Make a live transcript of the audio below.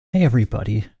Hey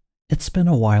everybody, it's been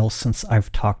a while since I've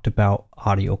talked about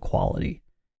audio quality.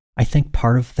 I think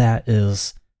part of that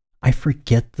is I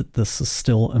forget that this is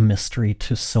still a mystery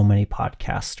to so many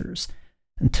podcasters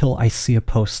until I see a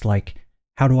post like,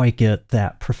 how do I get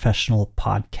that professional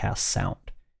podcast sound?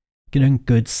 Getting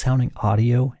good sounding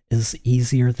audio is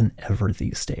easier than ever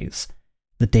these days.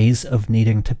 The days of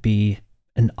needing to be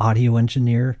an audio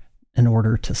engineer in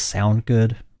order to sound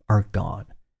good are gone.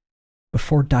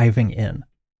 Before diving in,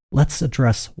 let's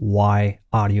address why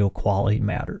audio quality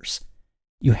matters.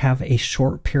 You have a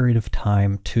short period of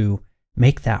time to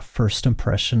make that first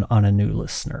impression on a new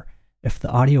listener. If the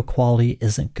audio quality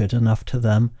isn't good enough to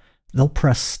them, they'll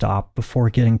press stop before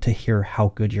getting to hear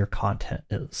how good your content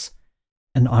is.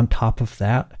 And on top of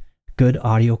that, good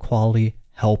audio quality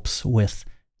helps with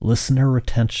listener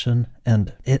retention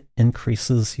and it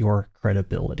increases your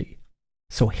credibility.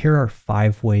 So here are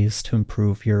 5 ways to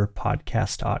improve your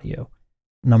podcast audio.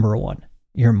 Number 1,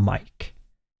 your mic.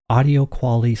 Audio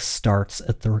quality starts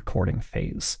at the recording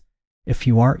phase. If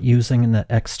you aren't using an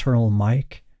external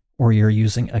mic, or you're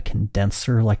using a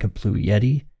condenser like a Blue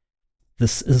Yeti,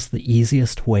 this is the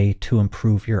easiest way to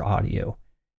improve your audio.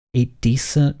 A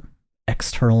decent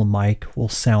external mic will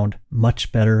sound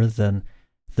much better than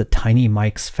the tiny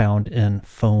mics found in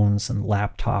phones and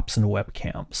laptops and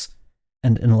webcams.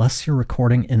 And unless you're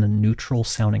recording in a neutral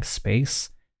sounding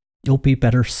space, you'll be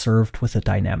better served with a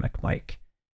dynamic mic.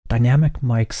 Dynamic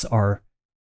mics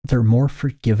they're more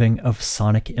forgiving of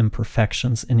sonic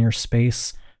imperfections in your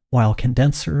space, while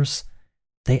condensers,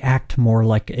 they act more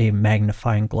like a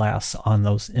magnifying glass on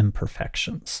those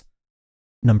imperfections.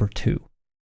 Number 2,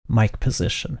 mic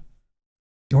position.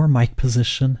 Your mic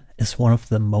position is one of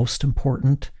the most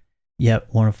important,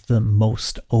 yet one of the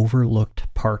most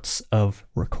overlooked parts of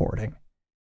recording.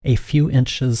 A few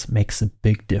inches makes a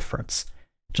big difference.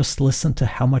 Just listen to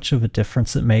how much of a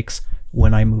difference it makes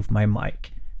when I move my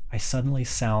mic. I suddenly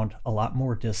sound a lot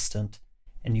more distant,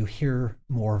 and you hear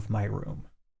more of my room.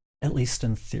 At least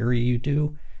in theory you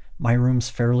do. My room's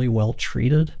fairly well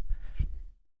treated,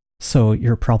 so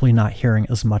you're probably not hearing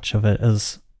as much of it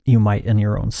as you might in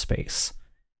your own space.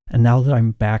 And now that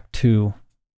I'm back to,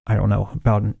 I don't know,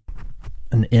 about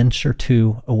an inch or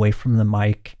 2 away from the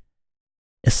mic,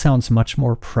 it sounds much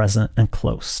more present and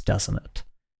close, doesn't it?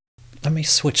 Let me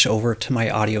switch over to my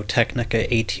Audio-Technica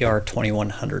ATR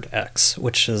 2100X,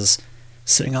 which is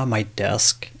sitting on my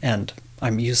desk, and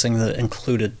I'm using the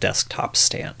included desktop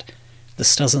stand.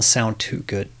 This doesn't sound too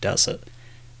good, does it?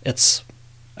 It's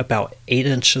about 8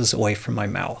 inches away from my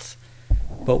mouth.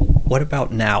 But what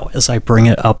about now as I bring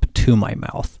it up to my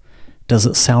mouth? Does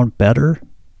it sound better?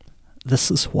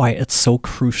 This is why it's so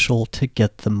crucial to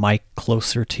get the mic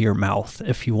closer to your mouth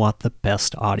if you want the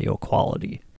best audio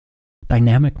quality.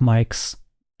 Dynamic mics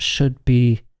should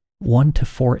be 1 to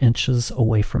 4 inches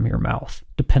away from your mouth,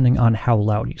 depending on how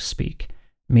loud you speak.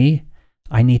 Me,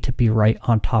 I need to be right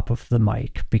on top of the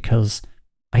mic because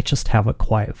I just have a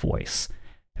quiet voice.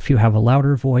 If you have a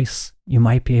louder voice, you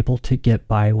might be able to get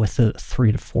by with it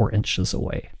 3 to 4 inches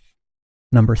away.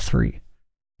 Number 3,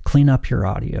 clean up your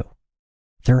audio.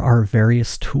 There are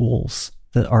various tools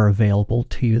that are available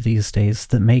to you these days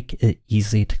that make it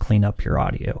easy to clean up your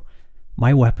audio.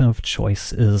 My weapon of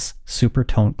choice is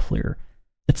Supertone Clear.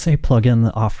 It's a plugin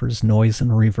that offers noise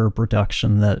and reverb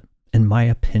reduction that, in my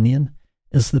opinion,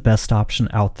 is the best option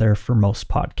out there for most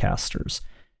podcasters.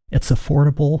 It's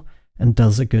affordable and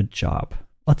does a good job.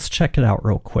 Let's check it out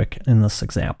real quick in this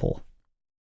example.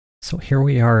 So here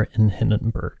we are in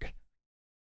Hindenburg.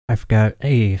 I've got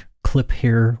a clip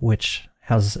here which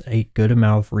has a good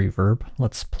amount of reverb.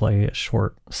 Let's play a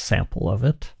short sample of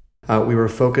it. We were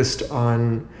focused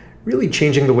on really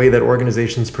changing the way that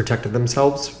organizations protected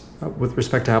themselves with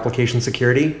respect to application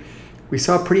security. We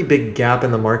saw a pretty big gap in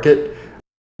the market.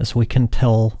 As we can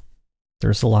tell,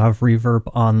 there's a lot of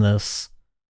reverb on this.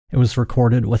 It was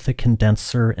recorded with a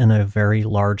condenser in a very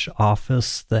large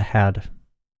office that had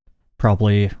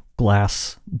probably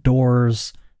glass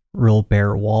doors, real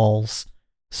bare walls,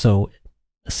 so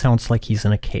it sounds like he's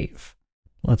in a cave.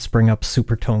 Let's bring up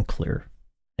Supertone Clear.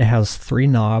 It has 3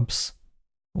 knobs.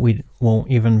 We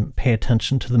won't even pay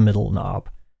attention to the middle knob.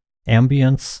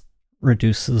 Ambience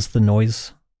reduces the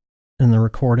noise in the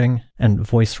recording, and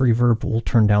voice reverb will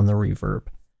turn down the reverb.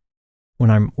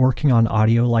 When I'm working on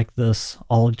audio like this,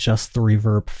 I'll adjust the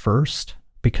reverb first,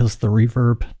 because the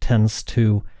reverb tends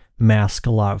to mask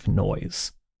a lot of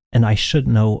noise. And I should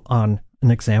note on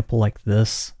an example like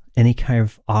this, any kind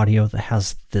of audio that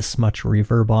has this much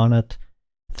reverb on it,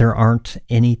 there aren't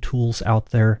any tools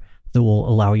out there that will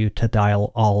allow you to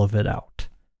dial all of it out.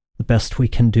 The best we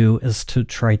can do is to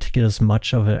try to get as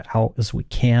much of it out as we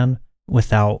can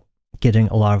without getting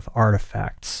a lot of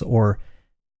artifacts or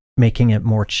making it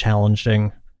more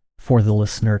challenging for the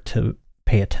listener to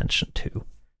pay attention to.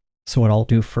 So what I'll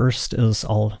do first is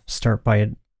I'll start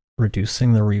by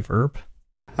reducing the reverb.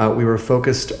 We were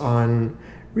focused on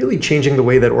really changing the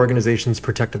way that organizations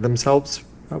protected themselves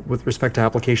with respect to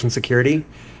application security.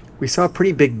 We saw a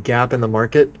pretty big gap in the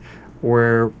market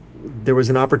where there was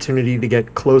an opportunity to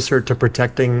get closer to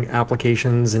protecting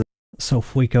applications. And so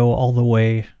if we go all the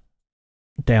way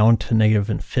down to negative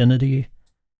infinity,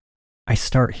 I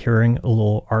start hearing a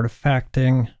little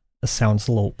artifacting. It sounds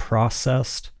a little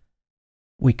processed.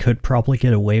 We could probably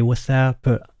get away with that,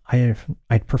 but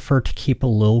I'd prefer to keep a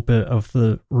little bit of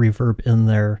the reverb in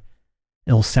there.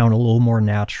 It'll sound a little more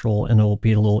natural and it'll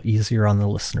be a little easier on the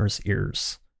listener's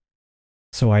ears.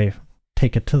 So I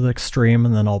take it to the extreme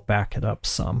and then I'll back it up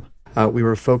some. We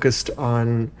were focused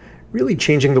on really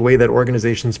changing the way that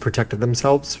organizations protected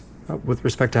themselves with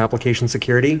respect to application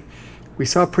security. We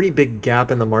saw a pretty big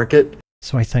gap in the market.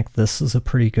 So I think this is a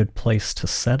pretty good place to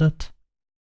set it.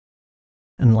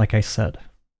 And like I said,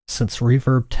 since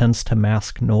reverb tends to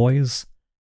mask noise,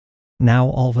 now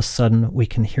all of a sudden we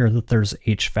can hear that there's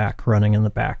HVAC running in the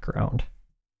background.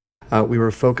 We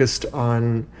were focused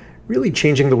on really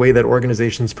changing the way that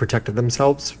organizations protected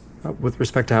themselves with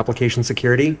respect to application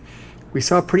security. We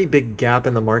saw a pretty big gap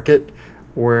in the market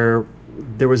where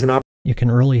there was an You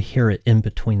can really hear it in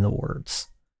between the words.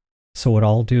 So what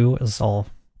I'll do is I'll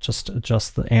just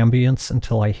adjust the ambience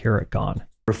until I hear it gone.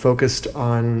 We're focused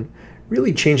on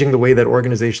really changing the way that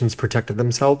organizations protected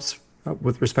themselves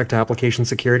with respect to application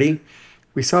security.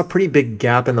 We saw a pretty big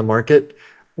gap in the market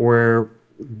where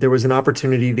there was an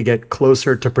opportunity to get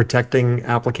closer to protecting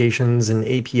applications and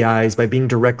APIs by being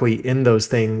directly in those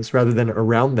things rather than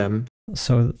around them.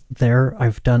 So there,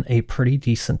 I've done a pretty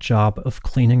decent job of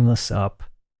cleaning this up.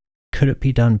 Could it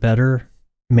be done better?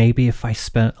 Maybe if I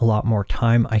spent a lot more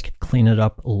time, I could clean it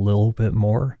up a little bit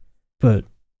more. But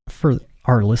for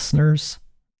our listeners,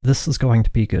 this is going to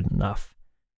be good enough.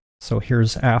 So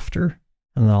here's after,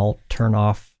 and then I'll turn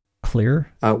off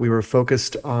clear. We were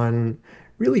focused on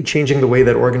really changing the way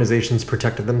that organizations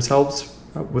protected themselves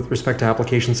with respect to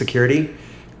application security.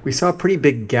 We saw a pretty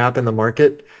big gap in the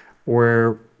market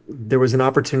where there was an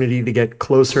opportunity to get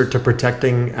closer to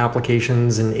protecting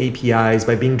applications and APIs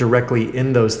by being directly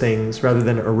in those things rather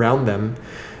than around them.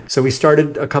 So we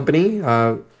started a company.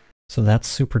 So that's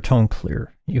super tone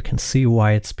clear. You can see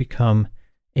why it's become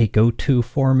a go-to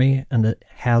for me, and it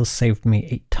has saved me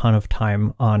a ton of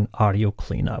time on audio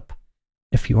cleanup.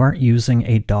 If you aren't using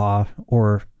a DAW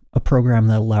or a program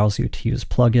that allows you to use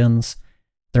plugins,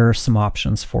 there are some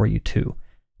options for you too.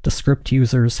 Descript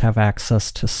users have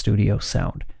access to Studio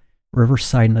Sound.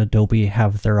 Riverside and Adobe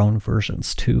have their own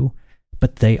versions too,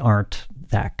 but they aren't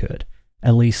that good.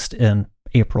 At least in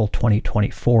April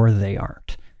 2024, they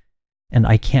aren't. And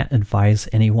I can't advise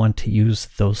anyone to use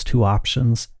those two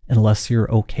options unless you're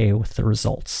okay with the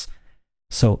results.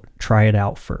 So try it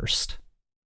out first.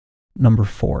 Number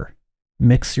 4,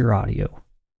 mix your audio.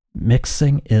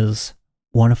 Mixing is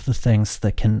one of the things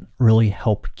that can really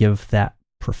help give that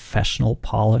professional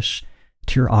polish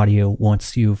to your audio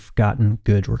once you've gotten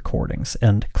good recordings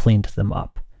and cleaned them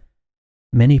up.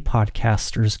 Many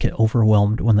podcasters get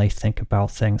overwhelmed when they think about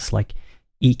things like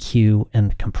EQ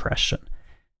and compression.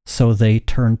 So they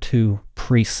turn to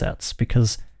presets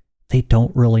because they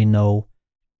don't really know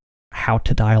how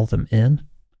to dial them in.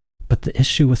 But the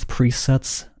issue with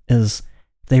presets is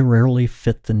they rarely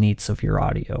fit the needs of your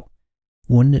audio.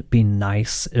 Wouldn't it be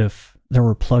nice if there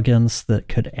were plugins that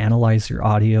could analyze your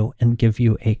audio and give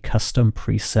you a custom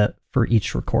preset for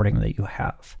each recording that you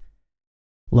have?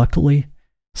 Luckily,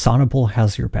 Sonable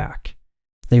has your back.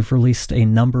 They've released a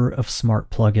number of smart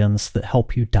plugins that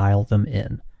help you dial them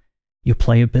in. You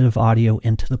play a bit of audio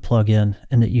into the plugin,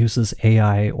 and it uses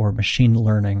AI or machine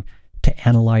learning to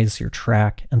analyze your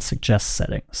track and suggest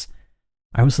settings.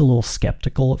 I was a little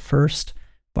skeptical at first,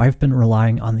 but I've been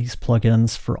relying on these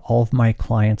plugins for all of my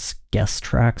clients' guest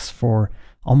tracks for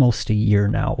almost a year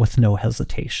now with no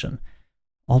hesitation.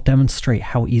 I'll demonstrate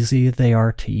how easy they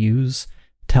are to use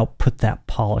to help put that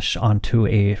polish onto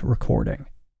a recording.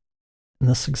 In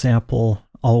this example,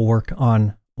 I'll work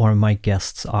on one of my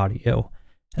guests' audio,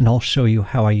 and I'll show you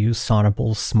how I use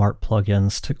Sonable's smart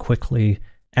plugins to quickly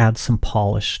add some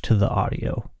polish to the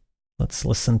audio. Let's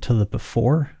listen to the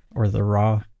before or the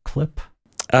raw clip.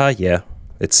 Yeah.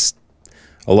 It's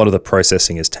a lot of the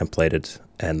processing is templated,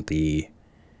 and the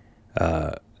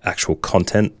actual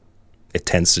content, it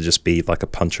tends to just be like a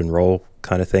punch and roll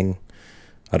kind of thing.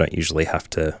 I don't usually have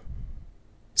to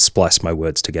splice my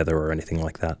words together or anything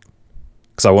like that,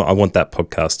 because I want that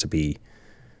podcast to be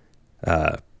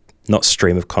not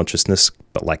stream of consciousness,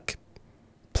 but like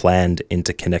planned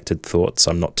interconnected thoughts.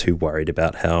 I'm not too worried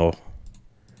about how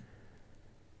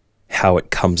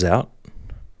it comes out,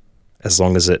 as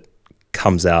long as it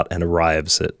comes out and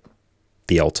arrives at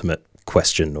the ultimate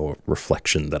question or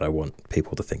reflection that I want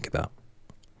people to think about.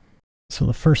 So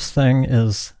the first thing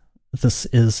is, this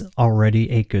is already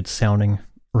a good sounding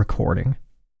recording.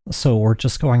 So we're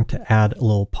just going to add a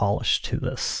little polish to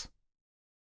this.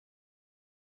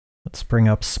 Let's bring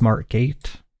up Smart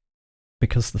Gate,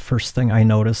 because the first thing I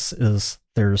notice is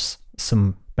there's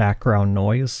some background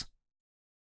noise.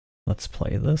 Let's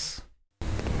play this.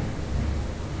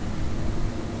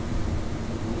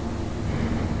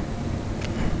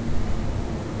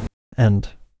 And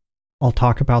I'll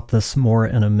talk about this more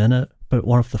in a minute, but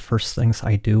one of the first things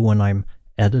I do when I'm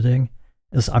editing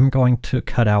is I'm going to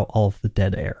cut out all of the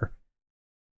dead air.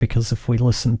 Because if we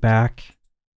listen back,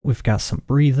 we've got some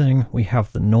breathing, we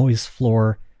have the noise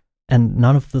floor, and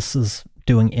none of this is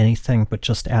doing anything but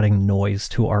just adding noise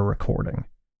to our recording,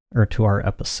 or to our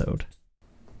episode.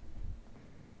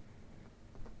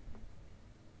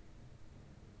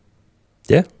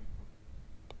 Yeah.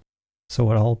 So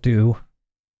what I'll do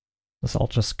is I'll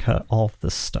just cut all of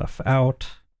this stuff out.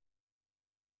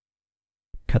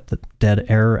 Cut the dead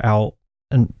air out.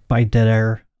 And by dead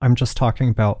air, I'm just talking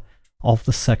about all of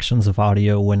the sections of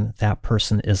audio when that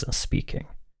person isn't speaking.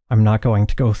 I'm not going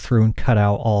to go through and cut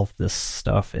out all of this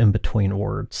stuff in between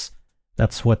words.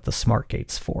 That's what the Smart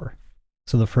Gate's for.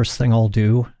 So the first thing I'll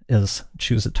do is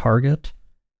choose a target.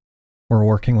 We're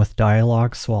working with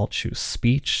dialogue, so I'll choose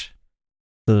speech.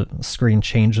 The screen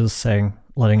changes,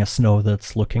 letting us know that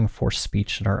it's looking for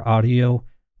speech in our audio.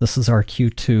 This is our cue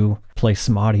to play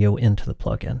some audio into the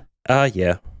plugin.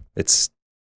 Yeah. It's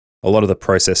a lot of the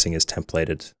processing is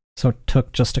templated. So it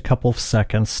took just a couple of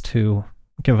seconds to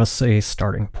give us a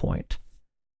starting point.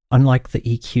 Unlike the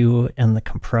EQ and the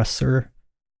compressor,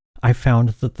 I found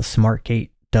that the Smart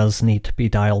Gate does need to be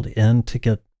dialed in to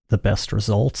get the best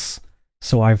results.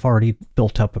 So I've already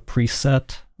built up a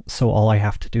preset, so all I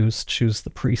have to do is choose the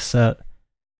preset,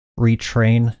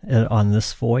 retrain it on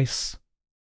this voice.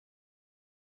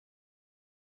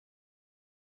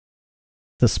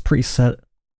 This preset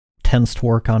tends to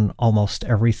work on almost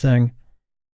everything.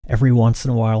 Every once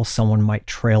in a while, someone might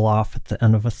trail off at the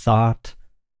end of a thought,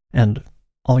 and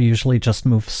I'll usually just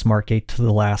move SmartGate to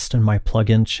the last in my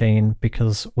plugin chain,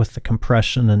 because with the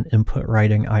compression and input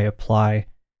writing I apply,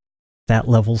 that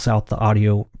levels out the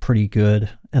audio pretty good,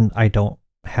 and I don't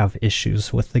have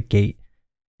issues with the gate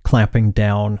clamping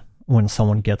down when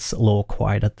someone gets a little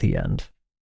quiet at the end.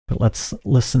 But let's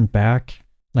listen back.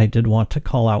 I did want to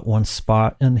call out one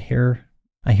spot in here.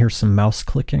 I hear some mouse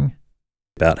clicking.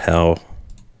 About how...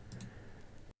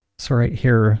 So right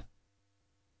here,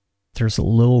 there's a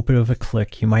little bit of a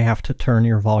click. You might have to turn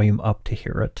your volume up to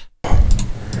hear it.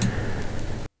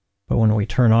 But when we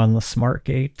turn on the Smart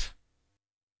Gate,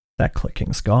 that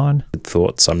clicking's gone.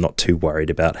 Thoughts, I'm not too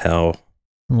worried about how...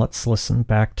 And let's listen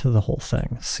back to the whole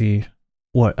thing, see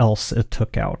what else it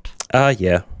took out.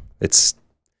 Yeah. It's...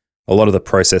 A lot of the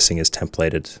processing is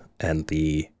templated, and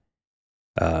the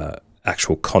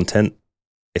actual content,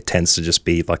 it tends to just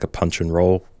be like a punch and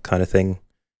roll kind of thing.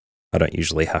 I don't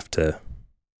usually have to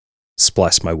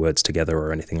splice my words together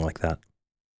or anything like that.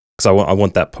 Because I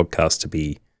want that podcast to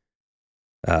be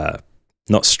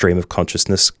not stream of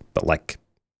consciousness, but like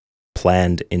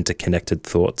planned interconnected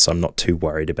thoughts. I'm not too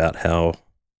worried about how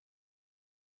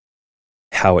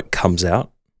it comes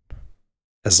out,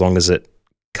 as long as it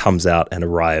comes out and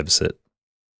arrives at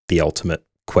the ultimate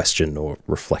question or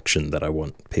reflection that I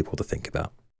want people to think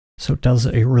about. So it does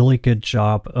a really good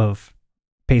job of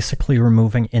basically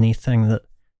removing anything that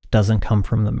doesn't come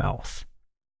from the mouth.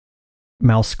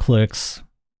 Mouse clicks,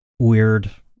 weird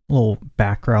little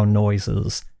background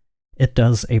noises. It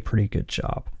does a pretty good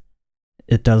job.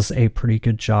 It does a pretty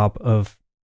good job of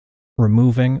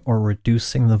removing or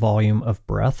reducing the volume of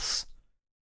breaths,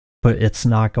 but it's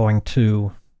not going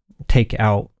to take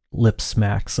out lip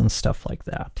smacks and stuff like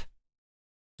that.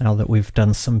 Now that we've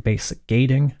done some basic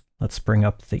gating, let's bring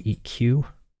up the EQ.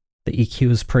 The EQ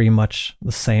is pretty much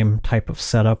the same type of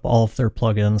setup. All of their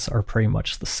plugins are pretty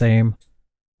much the same.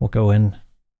 We'll go in,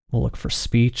 we'll look for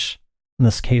speech. In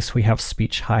this case, we have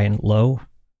speech high and low.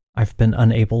 I've been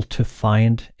unable to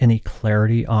find any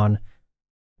clarity on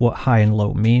what high and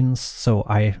low means, so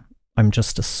I'm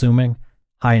just assuming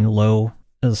high and low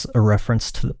is a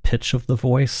reference to the pitch of the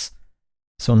voice.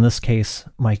 So in this case,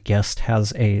 my guest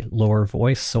has a lower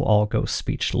voice, so I'll go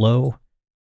speech low.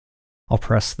 I'll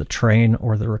press the train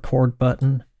or the record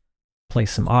button, play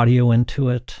some audio into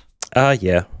it.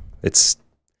 Yeah. It's...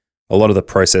 A lot of the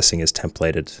processing is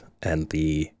templated, and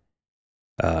the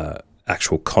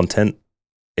actual content,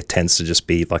 it tends to just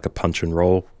be like a punch and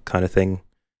roll kind of thing.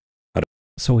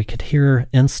 So we could hear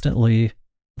instantly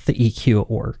the EQ at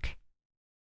work.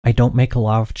 I don't make a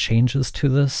lot of changes to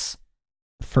this.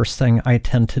 The first thing I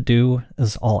tend to do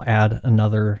is I'll add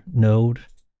another node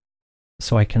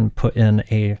so I can put in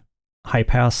a high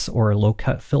pass or a low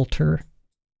cut filter.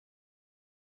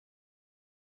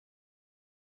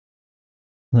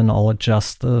 Then I'll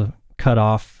adjust the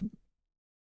cutoff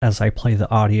as I play the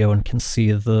audio and can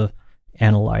see the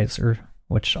analyzer,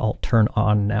 which I'll turn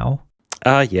on now.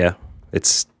 Yeah,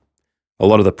 it's a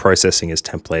lot of the processing is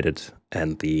templated,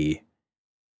 and the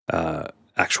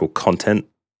actual content,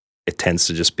 it tends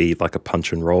to just be like a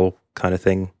punch and roll kind of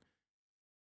thing.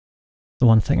 The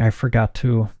one thing I forgot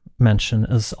to mention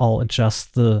is I'll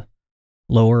adjust the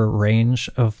lower range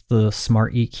of the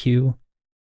Smart EQ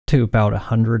to about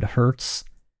 100 Hertz.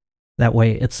 That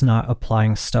way it's not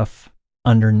applying stuff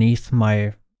underneath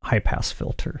my high pass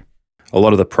filter. A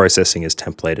lot of the processing is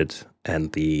templated,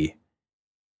 and the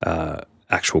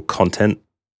actual content,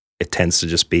 it tends to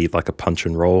just be like a punch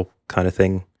and roll kind of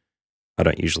thing. I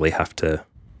don't usually have to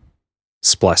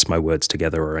splice my words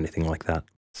together or anything like that.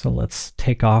 So let's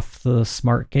take off the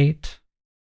Smart Gate.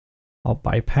 I'll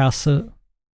bypass it.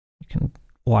 You can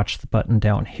watch the button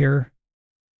down here.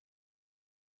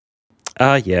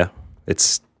 Yeah,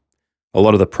 it's a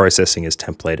lot of the processing is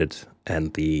templated,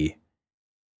 and the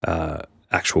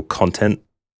actual content,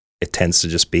 it tends to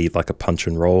just be like a punch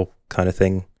and roll kind of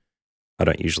thing. I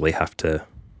don't usually have to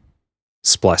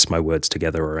splice my words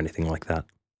together or anything like that.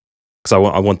 Because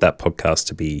I want that podcast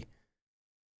to be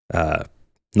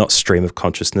not stream of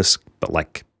consciousness, but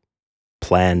like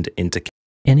planned into.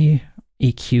 Any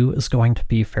EQ is going to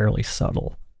be fairly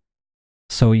subtle.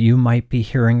 So you might be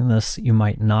hearing this, you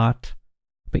might not,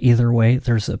 but either way,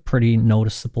 there's a pretty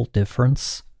noticeable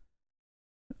difference.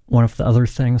 One of the other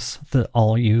things that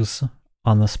I'll use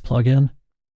on this plugin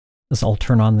is I'll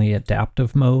turn on the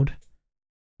adaptive mode,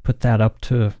 put that up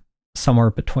to somewhere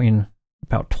between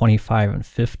about 25 and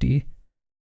 50.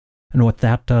 And what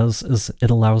that does is it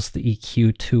allows the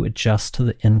EQ to adjust to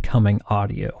the incoming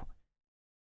audio.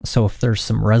 So if there's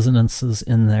some resonances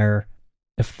in there,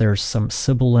 if there's some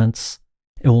sibilance,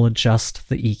 it will adjust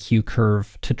the EQ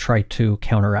curve to try to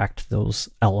counteract those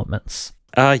elements.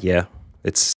 Yeah,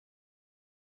 it's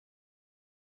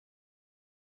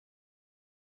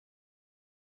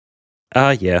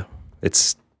yeah,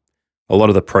 it's a lot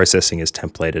of the processing is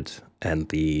templated, and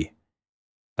the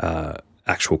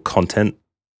actual content,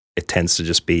 it tends to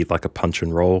just be like a punch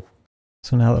and roll.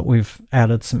 So now that we've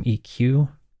added some EQ,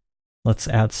 let's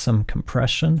add some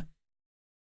compression.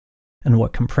 And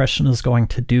what compression is going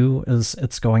to do is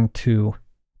it's going to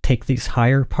take these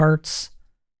higher parts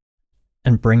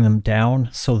and bring them down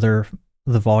so the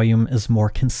volume is more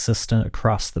consistent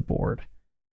across the board.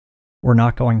 We're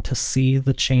not going to see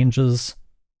the changes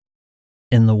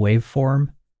in the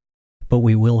waveform, but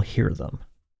we will hear them.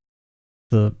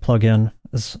 The plugin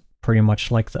is pretty much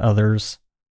like the others.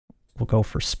 We'll go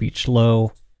for speech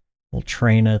low, we'll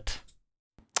train it.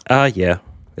 Yeah,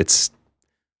 it's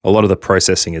a lot of the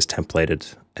processing is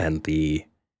templated, and the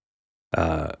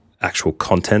actual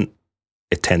content,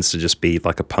 it tends to just be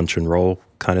like a punch and roll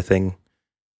kind of thing.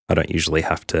 I don't usually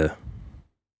have to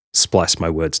splice my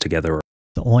words together.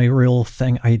 The only real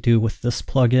thing I do with this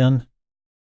plugin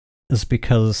is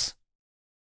because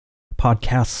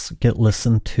podcasts get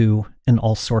listened to in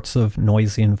all sorts of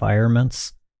noisy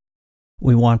environments.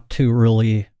 We want to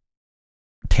really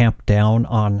tamp down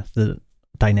on the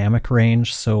dynamic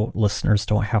range so listeners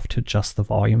don't have to adjust the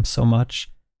volume so much.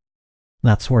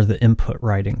 That's where the input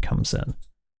writing comes in.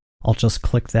 I'll just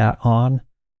click that on,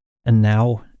 and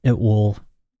now it will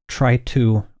try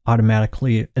to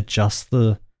automatically adjust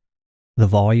the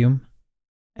volume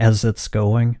as it's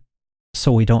going,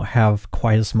 so we don't have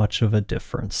quite as much of a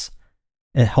difference.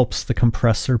 It helps the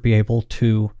compressor be able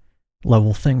to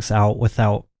level things out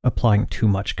without applying too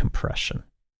much compression.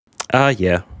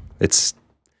 Yeah, it's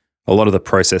a lot of the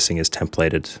processing is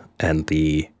templated, and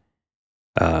the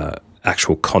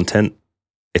actual content,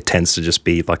 it tends to just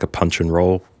be like a punch and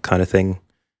roll kind of thing.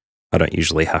 I don't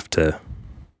usually have to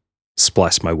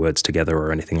splice my words together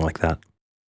or anything like that.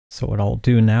 So what I'll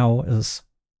do now is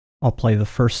I'll play the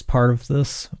first part of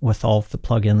this with all of the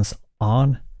plugins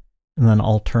on, and then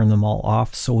I'll turn them all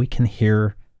off so we can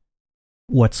hear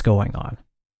what's going on.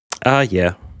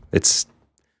 Yeah, it's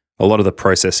a lot of the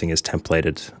processing is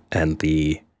templated, and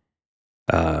the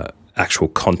actual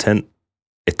content,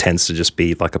 it tends to just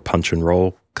be like a punch and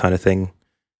roll kind of thing.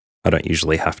 I don't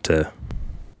usually have to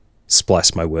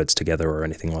splice my words together or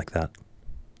anything like that.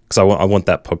 Because I want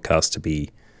that podcast to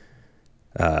be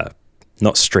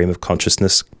not stream of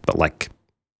consciousness, but like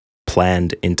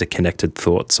planned interconnected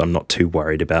thoughts. I'm not too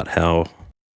worried about how.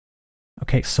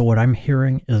 Okay, so what I'm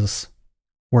hearing is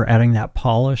we're adding that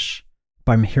polish,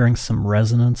 but I'm hearing some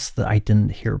resonance that I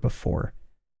didn't hear before.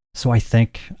 So I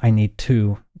think I need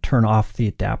to turn off the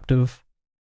adaptive.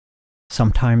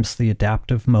 Sometimes the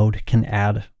adaptive mode can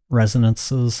add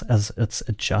resonances as it's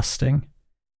adjusting.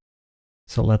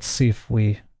 So let's see if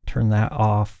we turn that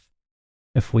off,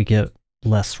 if we get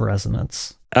less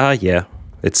resonance. Yeah,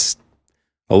 it's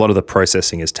a lot of the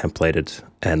processing is templated,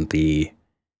 and the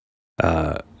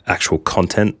actual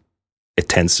content, it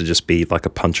tends to just be like a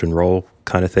punch and roll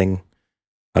kind of thing.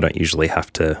 I don't usually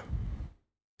have to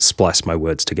splice my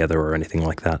words together or anything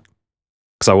like that,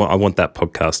 because I want that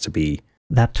podcast to be.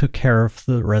 That took care of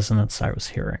the resonance I was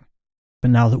hearing.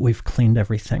 But now that we've cleaned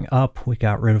everything up, we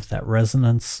got rid of that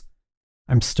resonance,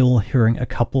 I'm still hearing a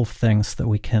couple of things that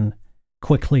we can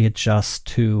quickly adjust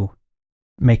to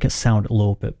make it sound a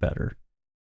little bit better.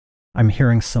 I'm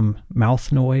hearing some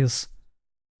mouth noise.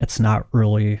 It's not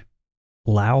really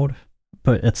loud,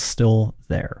 but it's still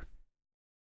there.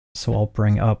 So I'll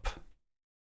bring up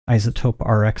Isotope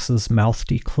RX's mouth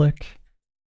declick.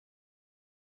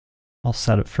 I'll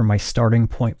set it for my starting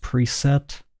point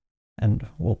preset, and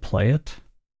we'll play it.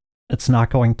 It's not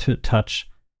going to touch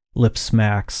lip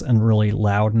smacks and really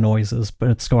loud noises, but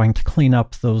it's going to clean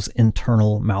up those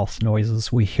internal mouth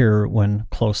noises we hear when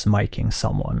close miking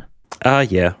someone.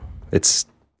 Yeah, it's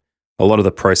a lot of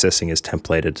the processing is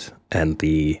templated, and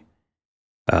the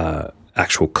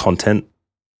actual content,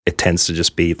 it tends to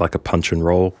just be like a punch and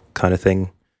roll kind of thing.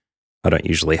 I don't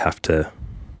usually have to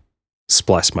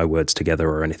splice my words together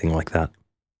or anything like that,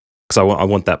 because I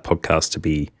want that podcast to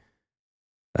be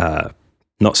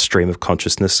not stream of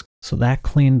consciousness. So that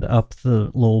cleaned up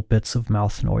the little bits of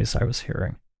mouth noise I was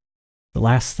hearing. The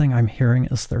last thing I'm hearing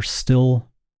is there's still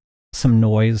some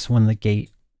noise when the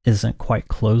gate isn't quite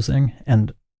closing,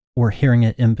 and we're hearing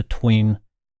it in between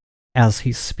as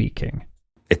he's speaking.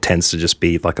 It tends to just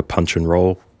be like a punch and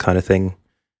roll kind of thing.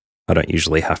 I don't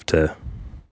usually have to.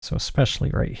 So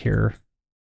especially right here.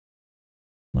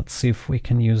 Let's see if we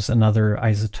can use another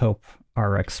Isotope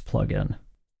RX plugin.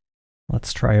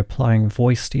 Let's try applying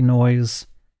voice denoise.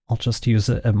 I'll just use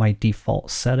it at my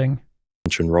default setting.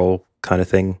 Punch and roll kind of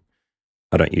thing.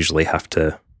 I don't usually have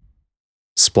to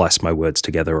splice my words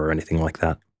together or anything like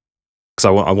that, because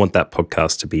I want that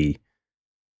podcast to be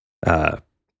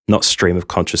not stream of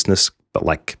consciousness, but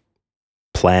like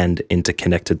planned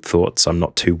interconnected thoughts. I'm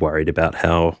not too worried about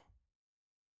how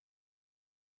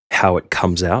it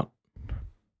comes out,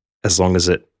 as long as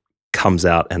it comes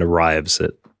out and arrives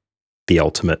at the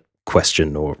ultimate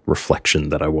question or reflection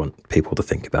that I want people to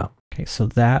think about. Okay, so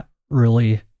that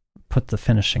really put the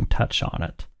finishing touch on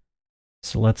it.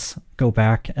 So let's go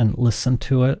back and listen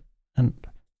to it, and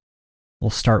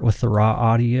we'll start with the raw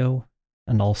audio,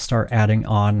 and I'll start adding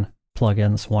on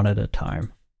plugins one at a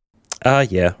time.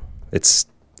 Yeah, it's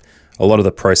a lot of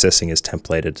the processing is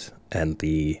templated, and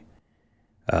the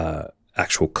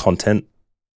actual content,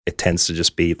 it tends to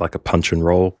just be like a punch and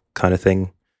roll kind of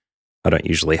thing. I don't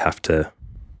usually have to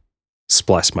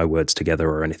splice my words together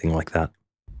or anything like that,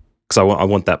 because I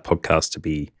want that podcast to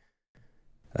be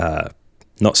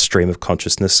not stream of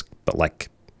consciousness, but like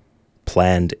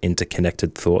planned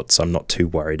interconnected thoughts. I'm not too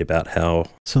worried about how.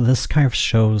 So this kind of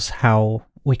shows how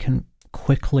we can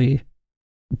quickly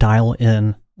dial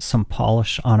in some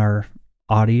polish on our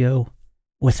audio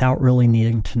without really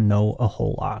needing to know a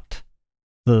whole lot.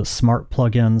 The smart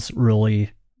plugins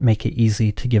really make it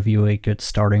easy to give you a good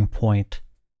starting point.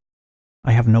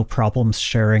 I have no problems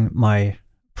sharing my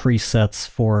presets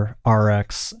for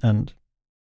RX and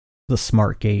the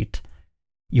smart gate.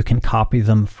 You can copy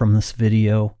them from this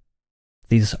video.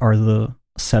 These are the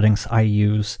settings I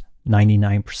use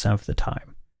 99% of the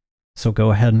time. So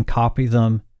go ahead and copy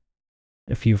them.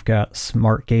 If you've got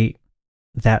smart gate,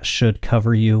 that should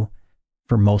cover you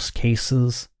for most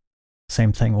cases.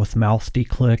 Same thing with mouth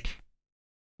declick,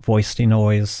 voice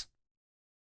denoise.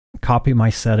 Copy my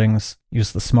settings,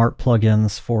 use the smart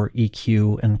plugins for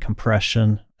EQ and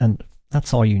compression, and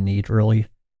that's all you need really.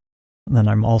 And then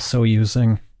I'm also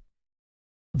using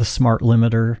the smart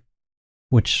limiter,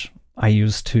 which I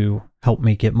use to help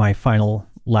me get my final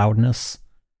loudness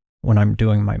when I'm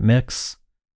doing my mix.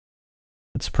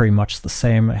 It's pretty much the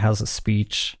same. It has a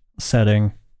speech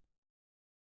setting.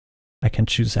 I can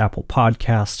choose Apple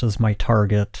Podcast as my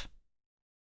target.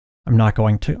 I'm not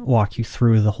going to walk you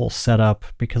through the whole setup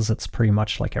because it's pretty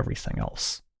much like everything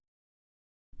else.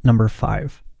 Number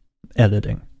 5,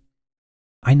 editing.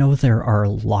 I know there are a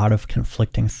lot of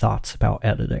conflicting thoughts about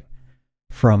editing.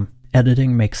 From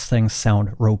editing makes things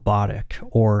sound robotic,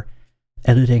 or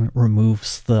editing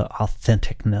removes the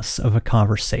authenticness of a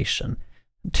conversation.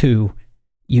 2,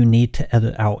 you need to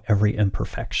edit out every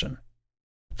imperfection.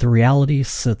 The reality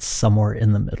sits somewhere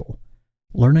in the middle.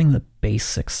 Learning the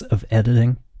basics of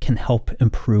editing can help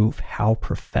improve how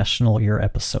professional your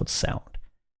episodes sound.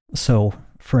 So,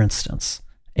 for instance,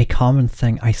 a common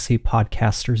thing I see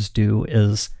podcasters do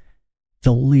is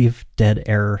they'll leave dead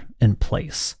air in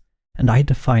place. And I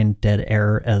define dead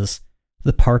air as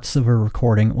the parts of a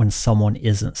recording when someone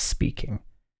isn't speaking.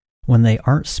 When they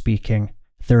aren't speaking,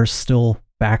 there's still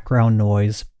background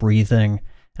noise, breathing,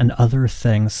 and other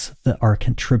things that are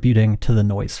contributing to the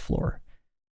noise floor.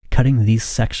 Cutting these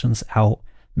sections out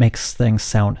makes things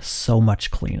sound so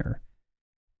much cleaner.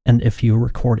 And if you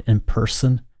record in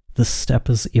person, this step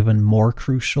is even more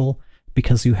crucial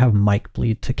because you have mic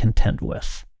bleed to contend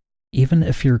with. Even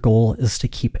if your goal is to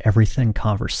keep everything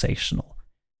conversational,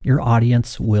 your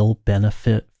audience will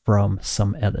benefit from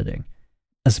some editing.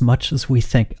 As much as we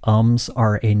think ums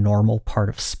are a normal part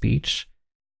of speech,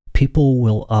 people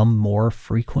will more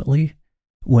frequently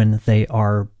when they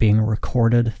are being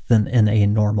recorded than in a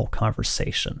normal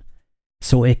conversation.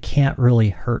 So it can't really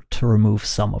hurt to remove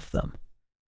some of them.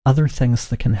 Other things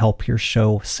that can help your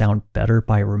show sound better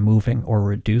by removing or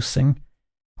reducing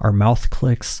are mouth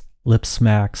clicks, lip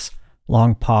smacks,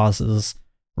 long pauses,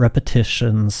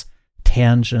 repetitions,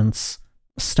 tangents,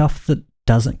 stuff that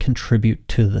doesn't contribute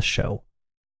to the show.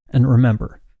 And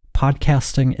remember,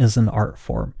 podcasting is an art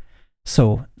form,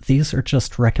 so these are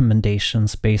just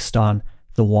recommendations based on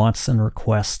the wants and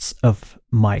requests of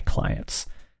my clients.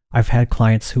 I've had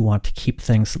clients who want to keep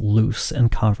things loose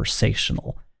and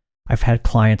conversational. I've had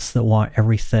clients that want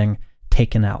everything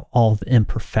taken out, all the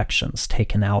imperfections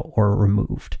taken out or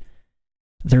removed.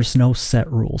 There's no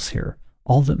set rules here.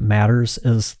 All that matters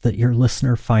is that your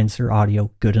listener finds your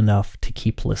audio good enough to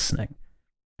keep listening.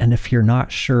 And if you're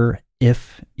not sure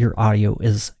if your audio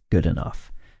is good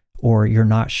enough, or you're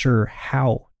not sure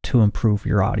how to improve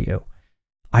your audio,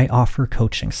 I offer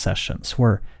coaching sessions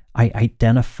where I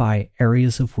identify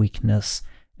areas of weakness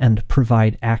and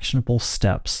provide actionable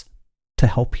steps to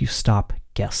help you stop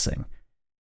guessing.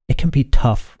 It can be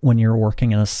tough when you're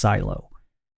working in a silo.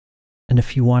 And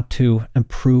if you want to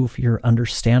improve your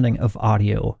understanding of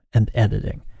audio and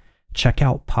editing, check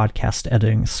out Podcast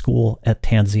Editing School at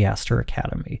Tanziaster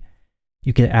Academy.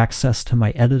 You get access to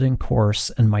my editing course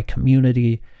and my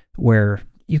community where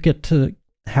you get to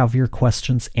have your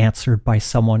questions answered by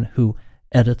someone who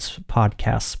edits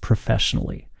podcasts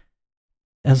professionally.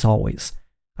 As always,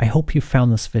 I hope you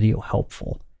found this video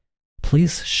helpful.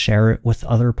 Please share it with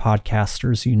other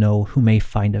podcasters you know who may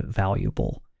find it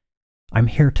valuable. I'm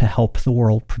here to help the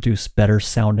world produce better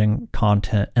sounding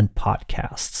content and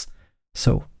podcasts.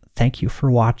 So thank you for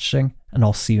watching, and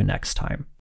I'll see you next time.